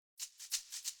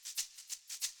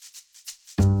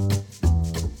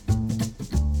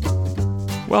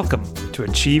Welcome to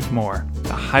Achieve More,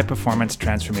 the High Performance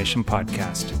Transformation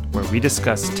Podcast, where we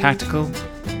discuss tactical,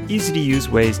 easy-to-use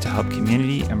ways to help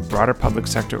community and broader public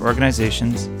sector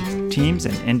organizations, teams,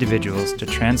 and individuals to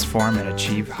transform and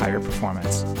achieve higher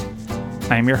performance.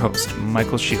 I am your host,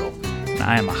 Michael Sheil, and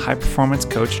I am a high-performance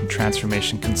coach and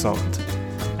transformation consultant.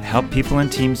 I help people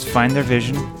and teams find their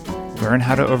vision, learn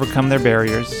how to overcome their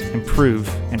barriers,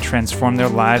 improve, and transform their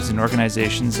lives and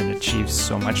organizations and achieve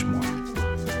so much more.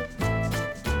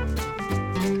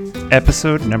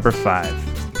 Episode number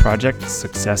 5, Project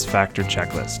Success Factor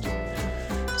Checklist.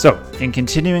 So, in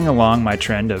continuing along my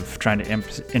trend of trying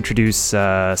to introduce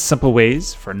simple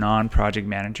ways for non-project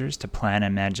managers to plan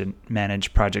and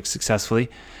manage projects successfully,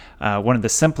 one of the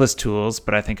simplest tools,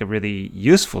 but I think a really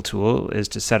useful tool, is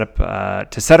to set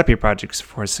up your projects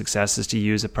for success is to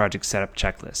use a project setup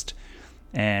checklist.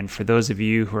 And for those of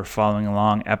you who are following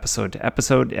along episode to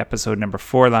episode number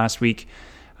 4 last week,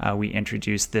 we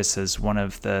introduced this as one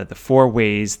of the 4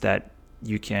 ways that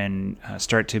you can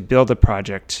start to build a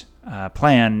project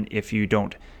plan if you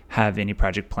don't have any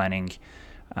project planning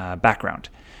background.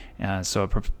 So a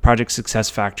project success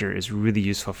factor is really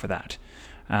useful for that.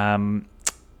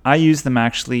 I use them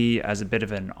actually as a bit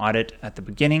of an audit at the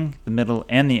beginning, the middle,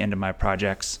 and the end of my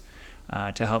projects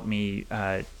to help me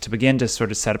to begin to sort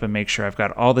of set up and make sure I've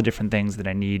got all the different things that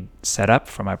I need set up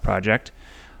for my project.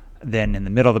 Then in the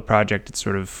middle of the project, it's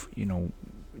sort of,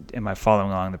 am I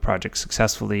following along the project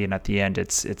successfully? And at the end,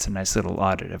 it's a nice little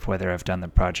audit of whether I've done the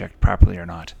project properly or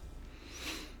not.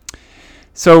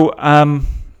 So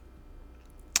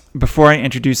before I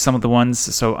introduce some of the ones,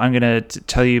 so I'm going to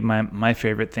tell you my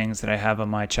favorite things that I have on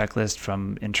my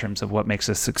checklist in terms of what makes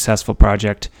a successful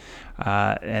project.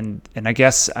 And I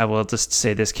guess I will just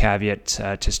say this caveat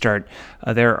to start.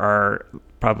 There are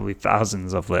probably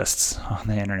thousands of lists on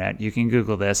the internet. You can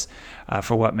Google this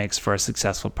for what makes for a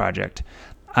successful project.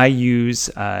 I use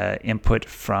input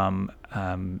from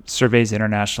surveys,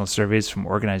 international surveys from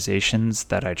organizations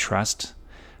that I trust.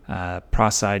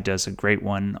 ProSci does a great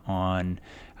one on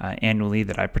annually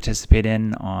that I participate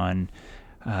in on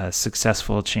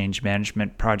successful change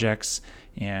management projects,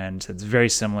 and it's very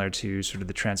similar to sort of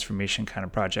the transformation kind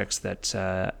of projects that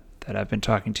I've been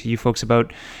talking to you folks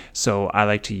about. So I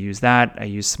like to use that. I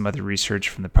use some other research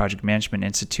from the Project Management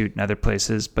Institute and other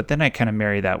places, but then I kind of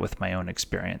marry that with my own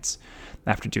experience.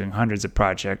 After doing hundreds of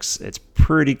projects, it's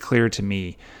pretty clear to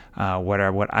me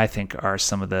what I think are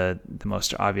some of the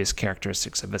most obvious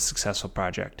characteristics of a successful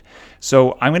project.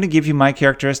 So I'm going to give you my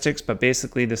characteristics, but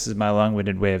basically this is my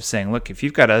long-winded way of saying, look, if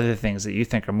you've got other things that you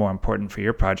think are more important for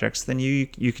your projects, then you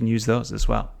can use those as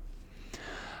well.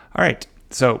 All right.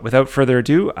 So without further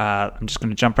ado, I'm just going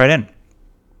to jump right in.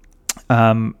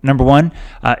 Number 1,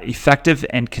 effective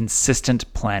and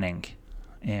consistent planning.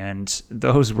 And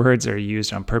those words are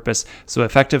used on purpose. So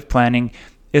effective planning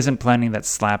isn't planning that's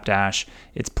slapdash.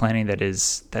 It's planning that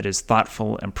is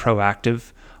thoughtful and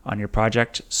proactive on your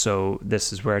project. So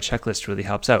this is where a checklist really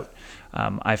helps out.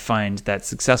 I find that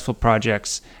successful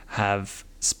projects have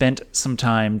spent some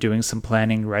time doing some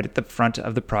planning right at the front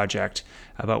of the project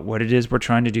about what it is we're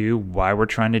trying to do, why we're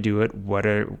trying to do it,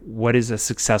 what is a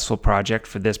successful project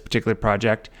for this particular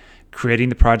project, creating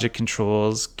the project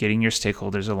controls, getting your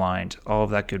stakeholders aligned, all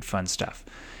of that good fun stuff.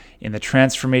 In the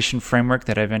transformation framework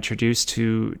that I've introduced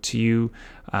to you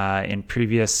in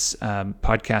previous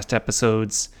podcast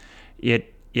episodes,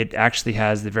 it actually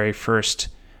has the very first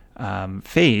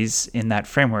phase in that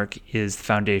framework is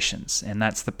foundations, and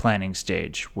that's the planning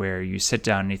stage where you sit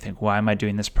down and you think, why am I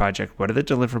doing this project? What are the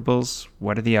deliverables?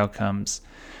 What are the outcomes?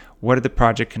 What are the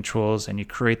project controls? And you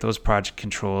create those project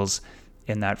controls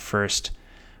in that first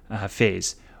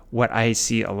phase. What I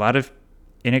see a lot of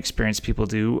inexperienced people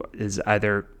do is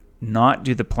either not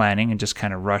do the planning and just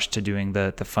kind of rush to doing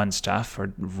the fun stuff,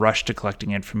 or rush to collecting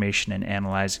information and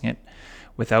analyzing it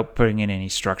without putting in any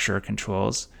structure or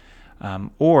controls.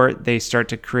 Or they start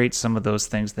to create some of those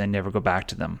things and then never go back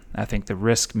to them. I think the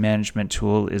risk management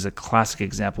tool is a classic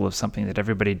example of something that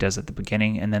everybody does at the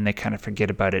beginning, and then they kind of forget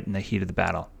about it in the heat of the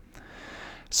battle.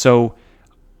 So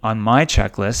on my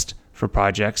checklist for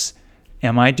projects,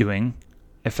 am I doing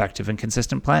effective and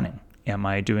consistent planning? Am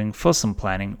I doing fulsome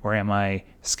planning, or am I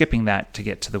skipping that to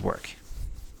get to the work?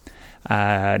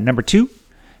 Number 2,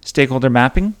 stakeholder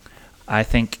mapping. I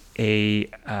think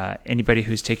anybody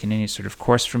who's taken any sort of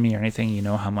course from me or anything, you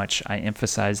know how much I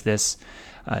emphasize this.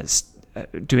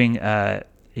 Doing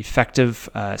effective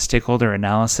stakeholder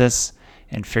analysis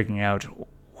and figuring out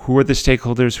who are the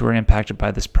stakeholders who are impacted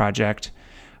by this project.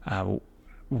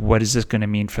 What is this going to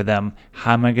mean for them?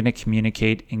 How am I going to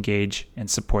communicate, engage, and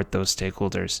support those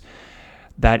stakeholders?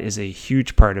 that is a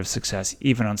huge part of success,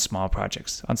 even on small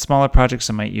projects. On smaller projects,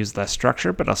 I might use less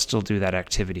structure, but I'll still do that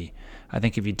activity. I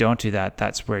think if you don't do that,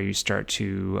 that's where you start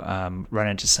to run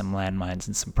into some landmines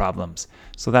and some problems.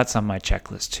 So that's on my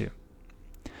checklist too.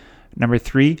 Number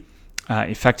 3,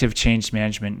 effective change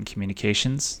management and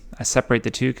communications. I separate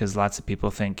the two because lots of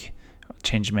people think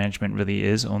change management really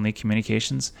is only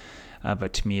communications,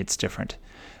 but to me it's different.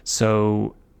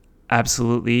 So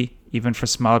absolutely, even for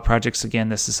smaller projects, again,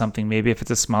 this is something, maybe if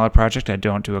it's a smaller project, I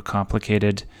don't do a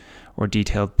complicated or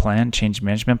detailed change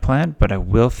management plan, but I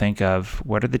will think of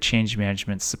what are the change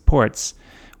management supports,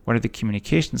 what are the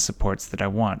communication supports that I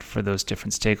want for those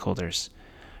different stakeholders.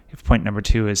 If point number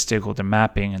 2 is stakeholder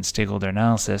mapping and stakeholder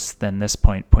analysis, then this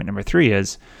point number 3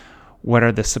 is what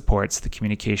are the supports, the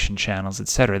communication channels,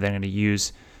 etc., that I'm going to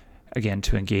use, again,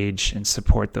 to engage and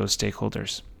support those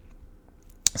stakeholders.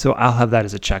 So I'll have that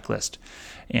as a checklist.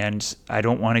 And I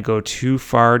don't want to go too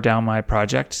far down my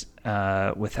project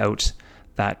without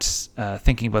that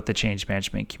thinking about the change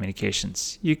management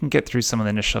communications. You can get through some of the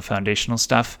initial foundational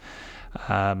stuff,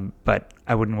 but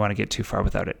I wouldn't want to get too far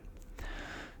without it.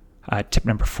 Tip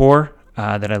number 4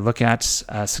 that I look at,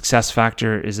 success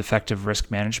factor, is effective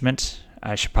risk management.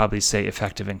 I should probably say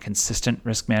effective and consistent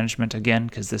risk management again,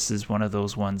 because this is one of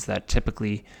those ones that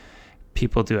typically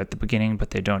people do at the beginning,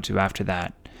 but they don't do after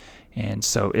that. And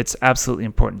so it's absolutely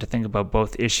important to think about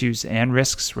both issues and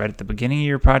risks right at the beginning of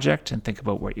your project and think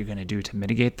about what you're going to do to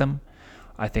mitigate them.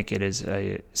 I think it is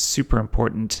a super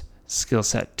important skill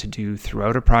set to do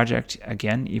throughout a project.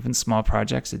 Again, even small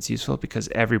projects, it's useful because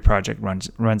every project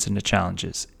runs into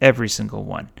challenges, every single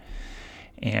one.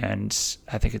 And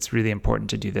I think it's really important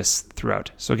to do this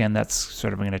throughout. So again, that's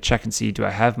sort of, I'm going to check and see, do I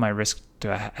have my risk?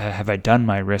 Have I done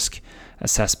my risk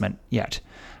assessment yet?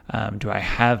 Do I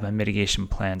have my mitigation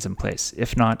plans in place?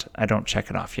 If not, I don't check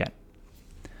it off yet.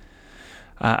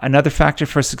 Another factor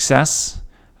for success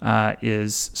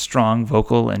is strong,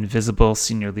 vocal, and visible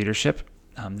senior leadership.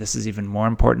 This is even more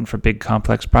important for big,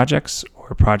 complex projects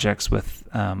or projects with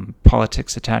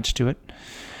politics attached to it.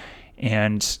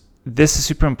 And this is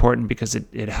super important because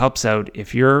it helps out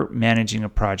if you're managing a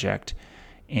project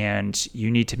and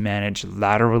you need to manage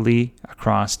laterally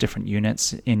across different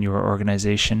units in your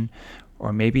organization,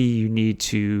 or maybe you need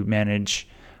to manage,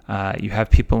 you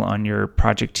have people on your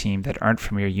project team that aren't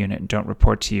from your unit and don't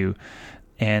report to you,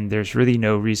 and there's really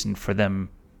no reason for them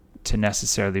to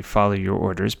necessarily follow your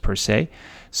orders per se.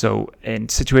 So in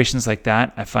situations like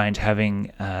that, I find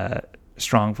having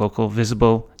strong, vocal,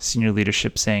 visible senior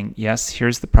leadership saying, yes,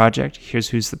 here's the project, here's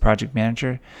who's the project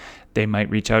manager. They might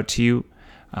reach out to you.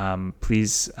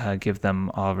 Please give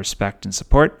them all respect and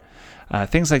support.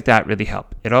 Things like that really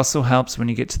help. It also helps when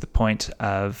you get to the point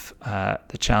of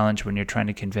the challenge, when you're trying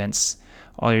to convince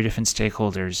all your different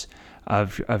stakeholders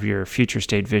of your future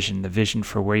state vision, the vision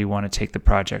for where you want to take the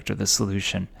project or the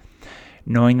solution.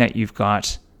 Knowing that you've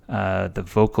got the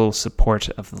vocal support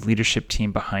of the leadership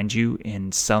team behind you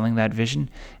in selling that vision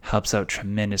helps out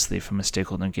tremendously from a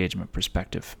stakeholder engagement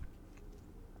perspective.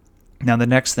 Now, the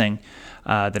next thing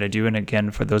that I do, and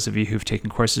again, for those of you who've taken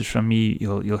courses from me,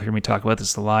 you'll hear me talk about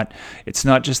this a lot. It's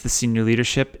not just the senior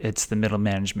leadership, it's the middle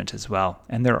management as well.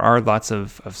 And there are lots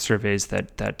of surveys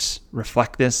that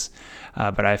reflect this,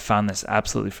 but I found this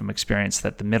absolutely from experience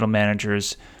that the middle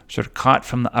managers sort of caught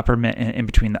from the in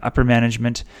between the upper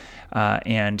management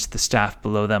and the staff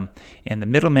below them. And the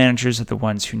middle managers are the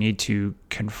ones who need to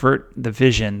convert the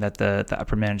vision that the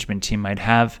upper management team might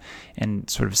have and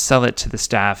sort of sell it to the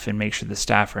staff and make sure the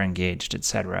staff are engaged,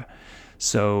 etc.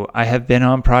 So I have been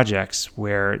on projects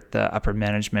where the upper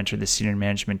management or the senior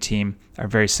management team are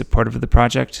very supportive of the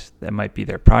project. That might be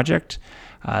their project.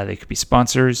 They could be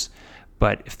sponsors.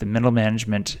 But if the middle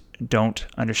management don't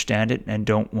understand it and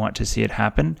don't want to see it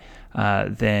happen,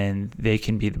 then they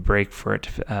can be the brake for it,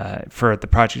 for the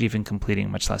project even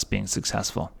completing, much less being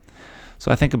successful.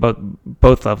 So I think about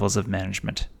both levels of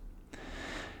management.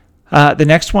 The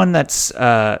next one, this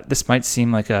might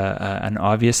seem like an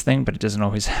obvious thing, but it doesn't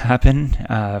always happen.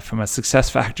 From a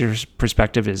success factors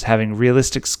perspective, is having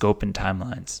realistic scope and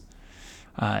timelines.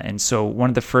 And so one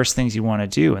of the first things you want to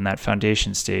do in that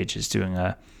foundation stage is doing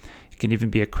it can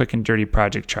even be a quick and dirty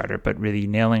project charter, but really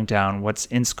nailing down what's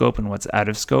in scope and what's out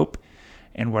of scope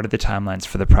and what are the timelines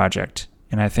for the project.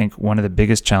 And I think one of the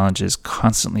biggest challenges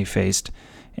constantly faced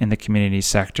in the community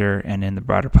sector and in the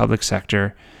broader public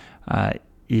sector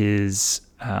is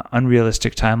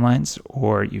unrealistic timelines,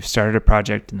 or you've started a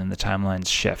project and then the timelines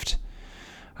shift.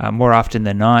 More often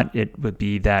than not, it would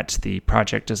be that the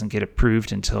project doesn't get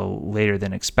approved until later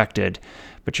than expected,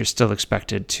 but you're still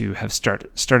expected to have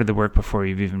started the work before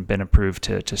you've even been approved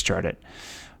to start it.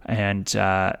 And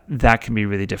that can be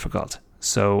really difficult.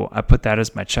 So I put that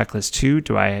as my checklist too.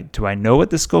 Do I know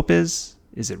what the scope is?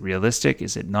 Is it realistic?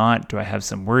 Is it not? Do I have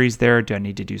some worries there? Do I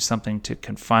need to do something to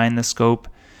confine the scope?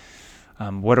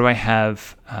 What do I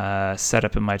have set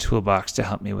up in my toolbox to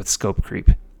help me with scope creep?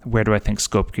 Where do I think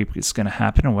scope creep is going to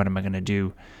happen, and what am I going to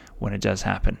do when it does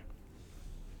happen?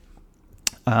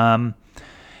 And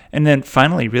then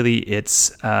finally, really,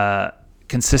 it's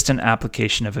consistent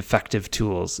application of effective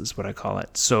tools is what I call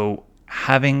it. So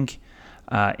having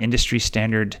industry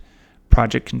standard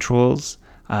project controls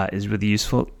is really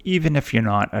useful. Even if you're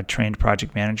not a trained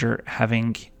project manager,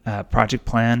 having a project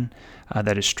plan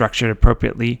that is structured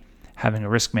appropriately, having a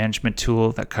risk management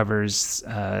tool that covers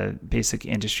basic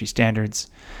industry standards,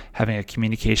 having a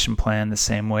communication plan the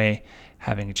same way,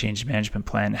 having a change management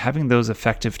plan, having those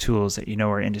effective tools that you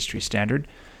know are industry standard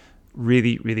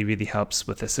really, really, really helps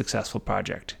with a successful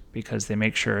project, because they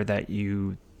make sure that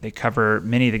they cover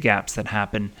many of the gaps that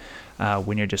happen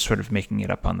when you're just sort of making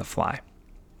it up on the fly.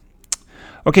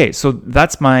 Okay, so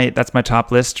that's my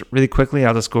top list. Really quickly,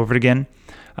 I'll just go over it again.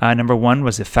 Number 1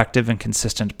 was effective and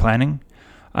consistent planning.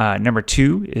 Number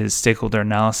 2 is stakeholder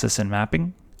analysis and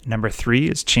mapping. Number 3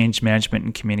 is change management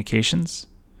and communications.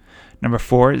 Number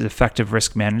 4 is effective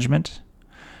risk management.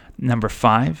 Number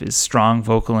 5 is strong,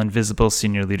 vocal, and visible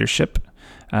senior leadership.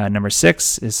 Number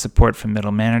 6 is support from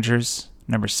middle managers.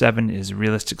 Number 7 is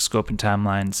realistic scope and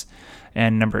timelines.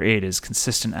 And number 8 is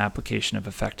consistent application of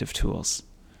effective tools.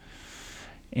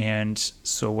 And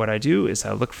so what I do is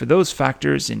I look for those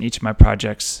factors in each of my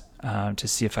projects to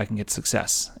see if I can get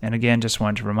success. And again, just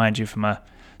wanted to remind you from a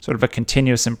sort of a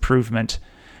continuous improvement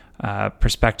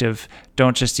perspective,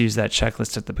 don't just use that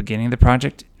checklist at the beginning of the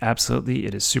project. Absolutely,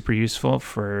 it is super useful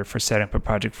for setting up a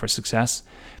project for success,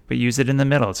 but use it in the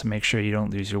middle to make sure you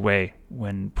don't lose your way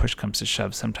when push comes to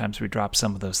shove. Sometimes we drop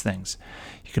some of those things.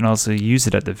 You can also use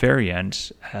it at the very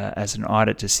end as an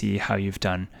audit to see how you've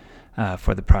done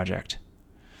for the project.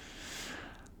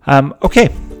 Okay,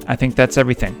 I think that's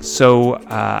everything. So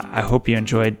I hope you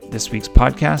enjoyed this week's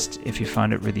podcast. If you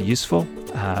found it really useful,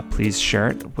 please share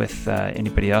it with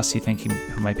anybody else you think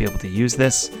who might be able to use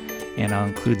this. And I'll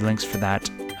include links for that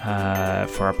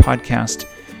for our podcast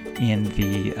in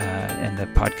the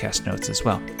podcast notes as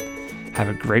well. Have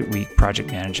a great week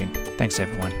project managing. Thanks,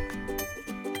 everyone.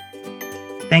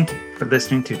 Thank you for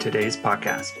listening to today's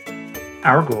podcast.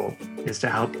 Our goal is to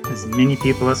help as many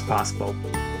people as possible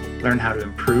learn how to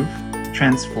improve,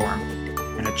 transform,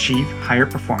 and achieve higher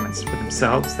performance for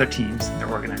themselves, their teams, and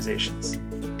their organizations.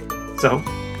 So,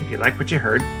 if you like what you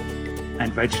heard, I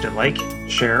invite you to like,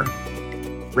 share,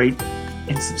 rate,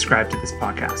 and subscribe to this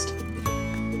podcast.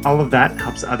 All of that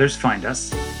helps others find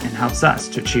us and helps us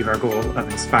to achieve our goal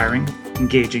of inspiring,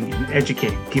 engaging, and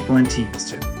educating people and teams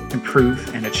to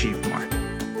improve and achieve more.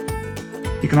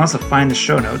 You can also find the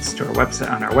show notes to our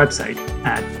website on our website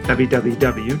at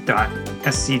www.scg.team.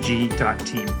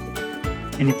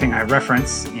 Anything I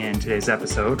reference in today's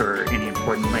episode or any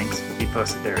important links will be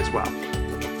posted there as well.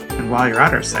 And while you're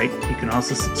at our site, you can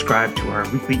also subscribe to our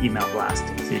weekly email blast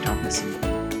so you don't miss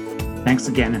anything. Thanks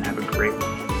again and have a great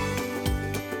week.